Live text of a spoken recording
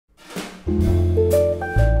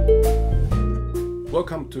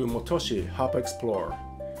Welcome to Motoshi Harp Explorer.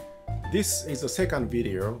 This is the second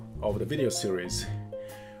video of the video series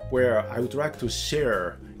where I would like to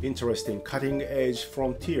share interesting cutting-edge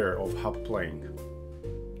frontier of harp playing.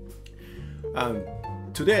 And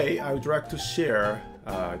today I would like to share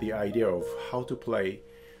the idea of how to play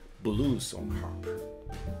blues on harp.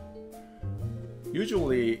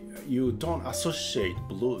 Usually you don't associate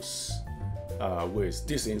blues with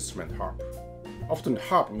this instrument harp. Often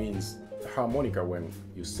harp means harmonica when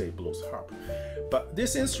you say blues harp. But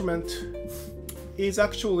this instrument is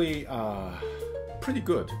actually pretty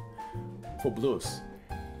good for blues.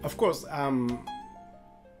 Of course,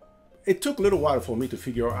 it took a little while for me to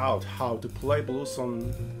figure out how to play blues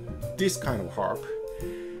on this kind of harp.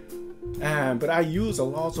 But I use a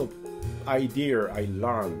lot of idea I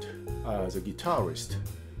learned as a guitarist.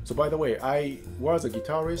 So by the way, I was a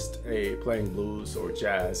guitarist playing blues or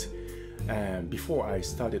jazz before I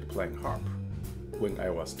started playing harp when I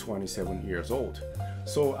was 27 years old.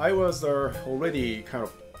 So I was already kind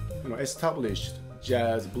of established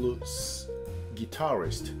jazz blues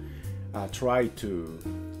guitarist, tried to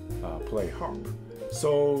play harp.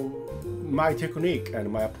 So my technique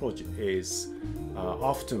and my approach is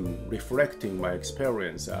often reflecting my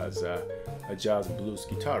experience as a jazz blues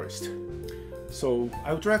guitarist. So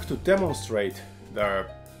I would like to demonstrate the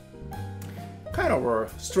kind of a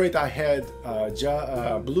straight ahead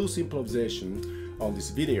blues improvisation on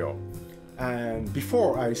this video. And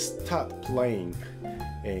before I start playing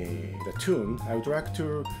the tune, I would like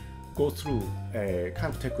to go through a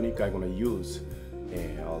kind of technique I'm going to use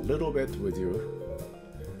a little bit with you,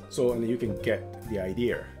 so and you can get the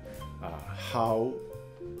idea how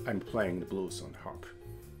I'm playing the blues on harp.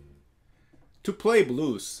 To play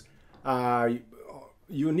blues,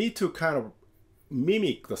 you need to kind of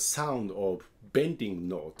mimic the sound of bending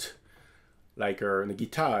note. Like on the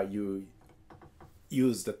guitar, you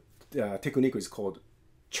use the technique is called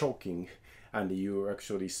choking, and you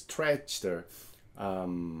actually stretch the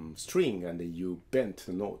string and you bend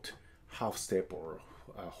the note half step or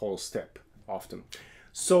a whole step often.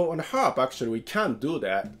 So on the harp, actually, we can't do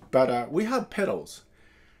that, but we have pedals.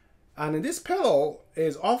 And in this pedal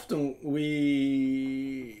is often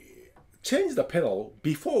we change the pedal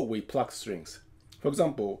before we pluck strings. For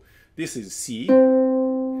example, this is C.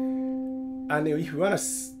 And if you want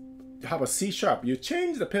to have a C sharp, you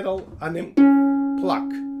change the pedal and then pluck,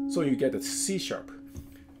 so you get a C sharp.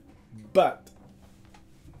 But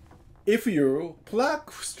if you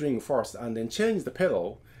pluck string first and then change the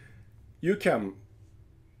pedal, you can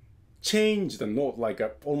change the note like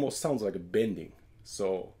almost sounds like a bending.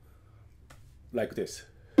 So like this.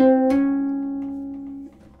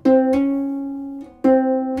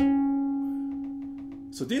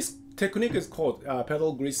 So this technique is called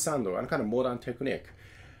pedal glissando, and kind of modern technique.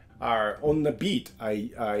 On the beat,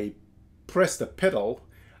 I press the pedal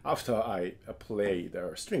after I play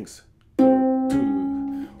the strings.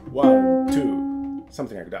 2, 1, 2,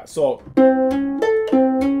 something like that. So 1,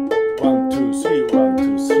 2, 3, 1,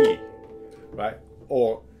 2, 3, right?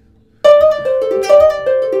 Or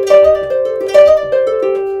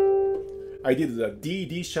I did the D,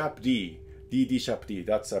 D sharp D, D, D sharp D.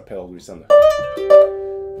 That's a pedal glissando.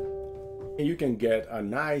 And you can get a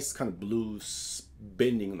nice kind of blues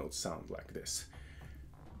bending note sound like this.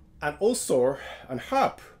 And also on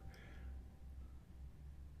harp,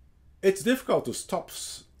 it's difficult to stop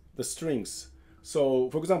the strings. So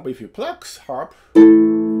for example, if you pluck harp,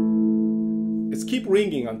 it's keep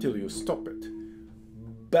ringing until you stop it.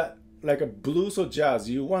 But like a blues or jazz,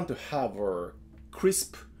 you want to have a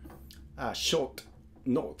crisp, short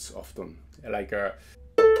notes often, like a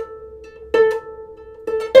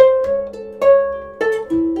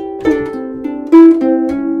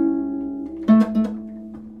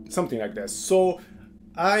something like that. So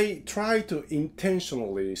I try to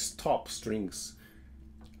intentionally stop strings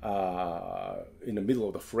in the middle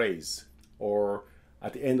of the phrase or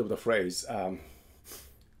at the end of the phrase,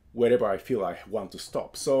 wherever I feel I want to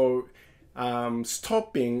stop. So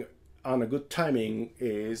stopping on a good timing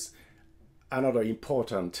is another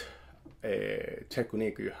important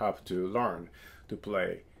technique you have to learn to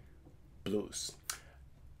play blues.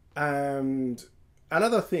 And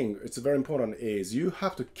another thing, it's very important, is you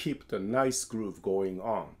have to keep the nice groove going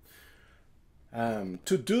on.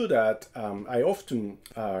 To do that, I often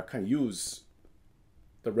can use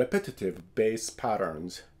the repetitive bass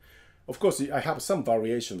patterns. Of course, I have some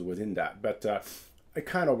variations within that, but I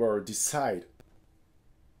kind of decide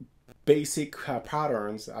basic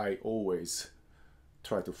patterns I always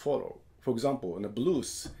try to follow. For example, in the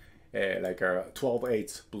blues, like a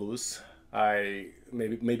 12/8 blues,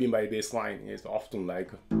 maybe my bass line is often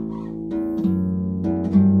like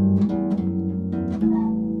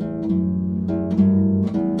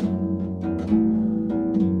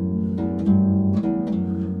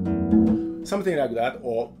something like that,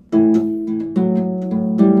 or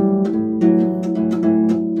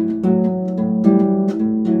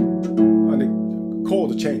and the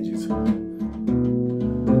chord changes.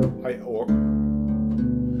 Or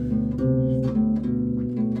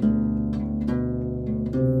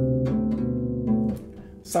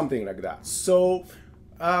something like that. So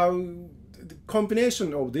the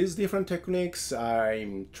combination of these different techniques,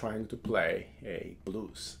 I'm trying to play a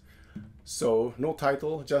blues. So no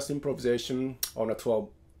title, just improvisation on a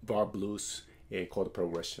 12-bar blues chord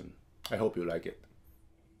progression. I hope you like it.